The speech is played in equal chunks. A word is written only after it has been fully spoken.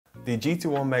The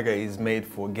GT1 Mega is made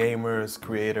for gamers,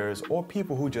 creators, or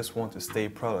people who just want to stay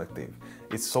productive.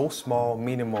 It's so small,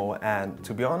 minimal, and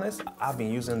to be honest, I've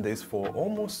been using this for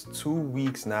almost 2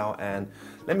 weeks now, and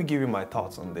let me give you my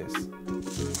thoughts on this.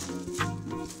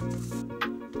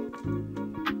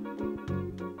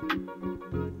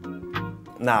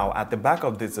 Now, at the back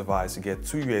of this device, you get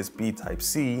 2 USB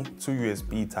Type-C, 2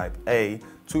 USB Type-A,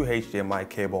 2 HDMI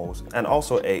cables, and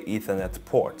also a Ethernet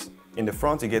port. In the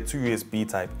front, you get 2 USB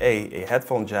Type-A, a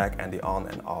headphone jack, and the on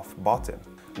and off button.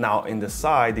 Now, in the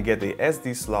side, you get the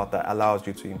SD slot that allows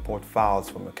you to import files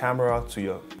from your camera to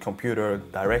your computer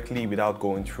directly without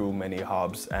going through many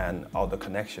hubs and other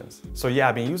connections. So yeah,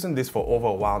 I've been using this for over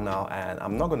a while now, and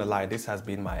I'm not gonna lie, this has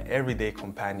been my everyday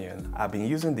companion. I've been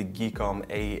using the GEEKOM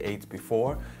AE8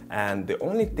 before, and the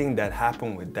only thing that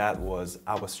happened with that was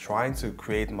I was trying to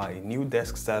create my new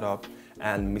desk setup,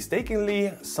 and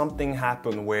mistakenly something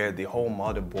happened where the whole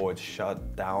motherboard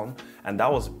shut down, and that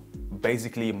was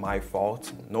basically my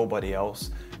fault, nobody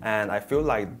else. And I feel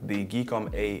like the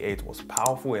GEEKOM AE8 was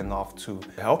powerful enough to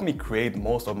help me create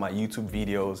most of my YouTube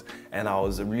videos, and I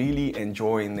was really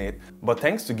enjoying it. But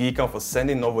thanks to GEEKOM for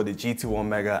sending over the GT1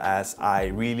 Mega, as I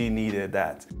really needed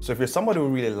that. So if you're somebody who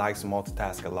really likes to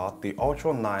multitask a lot, the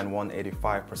Ultra 9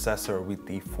 185 processor with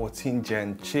the 14th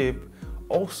gen chip,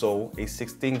 also a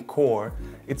 16 core,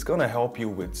 it's gonna help you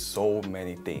with so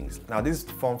many things. Now, this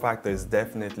form factor is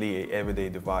definitely an everyday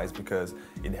device because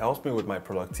it helps me with my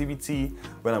productivity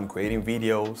when I'm creating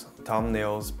videos,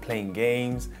 thumbnails, playing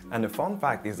games, and the fun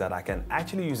fact is that I can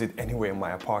actually use it anywhere in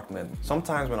my apartment.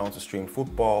 Sometimes when I want to stream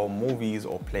football, movies,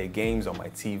 or play games on my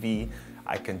TV,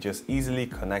 I can just easily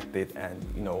connect it and,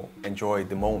 enjoy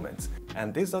the moment.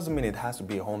 And this doesn't mean it has to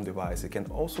be a home device. It can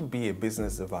also be a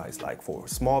business device, like for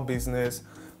small business,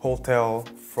 hotel,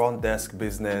 front desk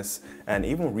business, and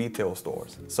even retail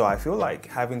stores. So I feel like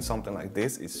having something like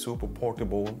this is super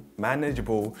portable,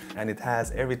 manageable, and it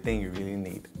has everything you really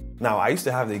need. Now, I used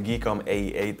to have the GEEKOM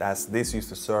AE8, as this used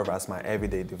to serve as my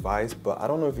everyday device, but I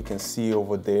don't know if you can see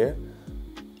over there.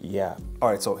 Yeah. All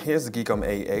right, so here's the GEEKOM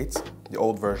AE8, the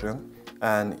old version.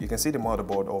 And you can see the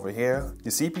motherboard over here. The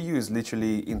CPU is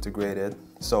literally integrated,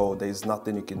 so there's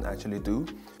nothing you can actually do.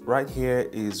 Right here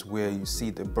is where you see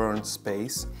the burn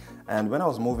space. And when I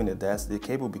was moving the desk, the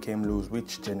cable became loose,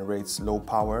 which generates low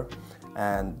power.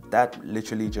 And that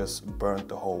literally just burnt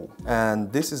the hole.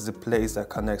 And this is the place that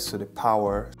connects to the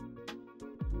power.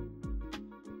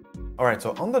 Alright,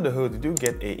 so under the hood, you do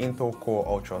get a Intel Core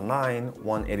Ultra 9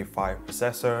 185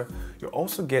 processor. You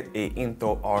also get a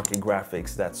Intel Arc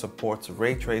graphics that supports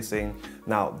ray tracing.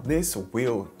 Now, this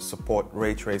will support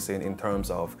ray tracing in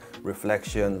terms of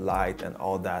reflection, light, and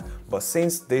all that. But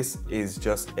since this is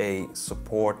just a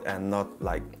support and not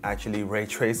like actually ray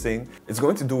tracing, it's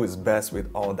going to do its best with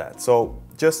all that. So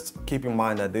just keep in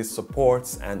mind that this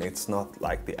supports and it's not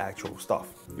like the actual stuff.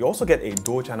 You also get a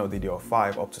dual channel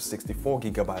DDR5 up to 64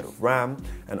 GB of RAM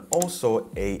and also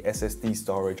a SSD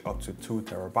storage up to 2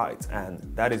 TB, and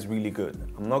that is really good.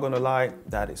 I'm not gonna lie,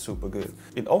 that is super good.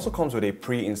 It also comes with a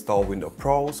pre-installed Windows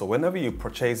Pro, so whenever you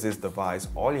purchase this device,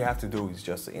 all you have to do is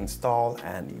just install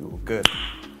and you're good.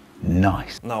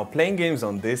 Nice. Now, playing games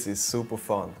on this is super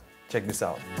fun. Check this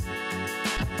out.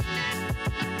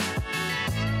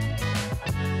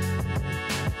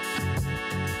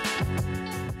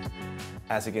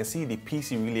 As you can see, the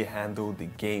PC really handled the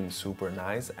game super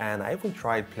nice, and I even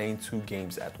tried playing 2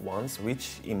 games at once,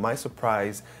 which in my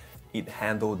surprise, it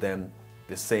handled them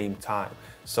the same time.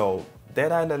 So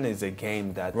Dead Island is a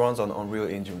game that runs on Unreal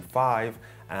Engine 5,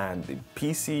 and the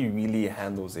PC really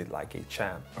handles it like a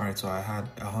champ. All right, so I had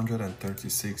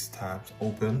 136 tabs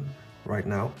open right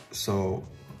now. So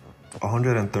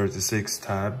 136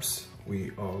 tabs,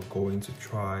 we are going to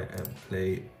try and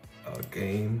play a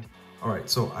game. All right,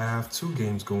 so I have 2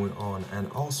 games going on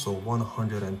and also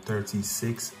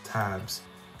 136 tabs.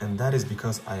 And that is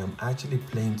because I am actually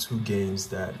playing 2 games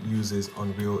that uses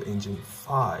Unreal Engine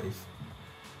 5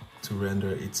 to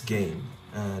render its game.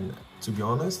 And to be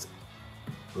honest,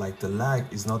 like the lag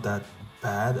is not that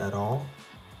bad at all.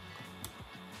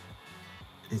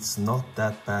 It's not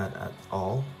that bad at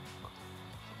all.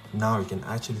 Now you can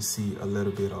actually see a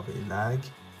little bit of a lag.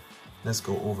 Let's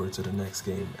go over to the next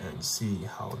game and see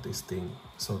how this thing.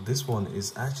 So this one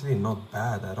is actually not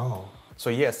bad at all.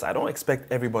 So yes, I don't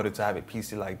expect everybody to have a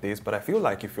PC like this, but I feel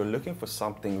like if you're looking for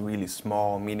something really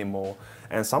small, minimal,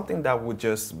 and something that would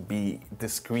just be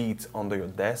discreet under your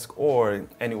desk or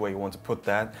anywhere you want to put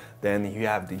that, then you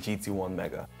have the GT1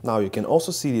 Mega. Now you can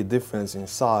also see the difference in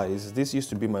size. This used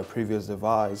to be my previous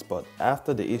device, but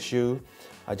after the issue,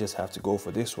 I just have to go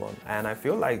for this one. And I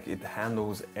feel like it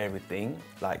handles everything,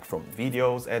 like from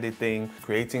videos editing,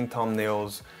 creating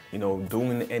thumbnails, you know,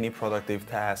 doing any productive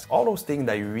task, all those things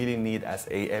that you really need as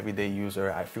a everyday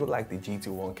user. I feel like the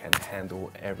GT1 can handle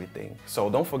everything. So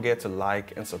don't forget to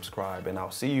like and subscribe, and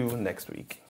I'll see you next week.